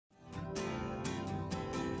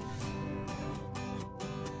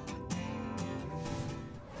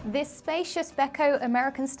This spacious Beko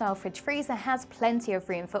American-style fridge freezer has plenty of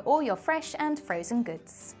room for all your fresh and frozen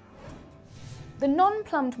goods. The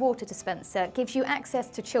non-plumbed water dispenser gives you access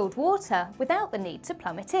to chilled water without the need to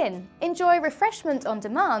plumb it in. Enjoy refreshment on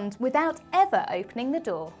demand without ever opening the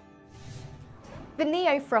door. The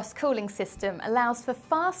NeoFrost cooling system allows for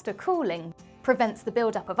faster cooling, prevents the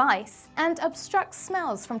build-up of ice, and obstructs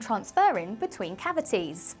smells from transferring between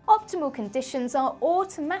cavities. Optimal conditions are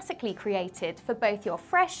automatically created for both your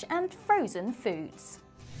fresh and frozen foods.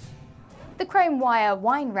 The chrome wire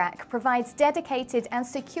wine rack provides dedicated and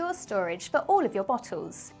secure storage for all of your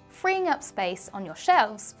bottles, freeing up space on your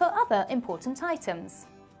shelves for other important items.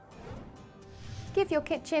 Give your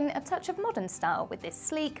kitchen a touch of modern style with this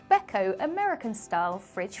sleek Beko American-style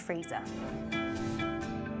fridge freezer.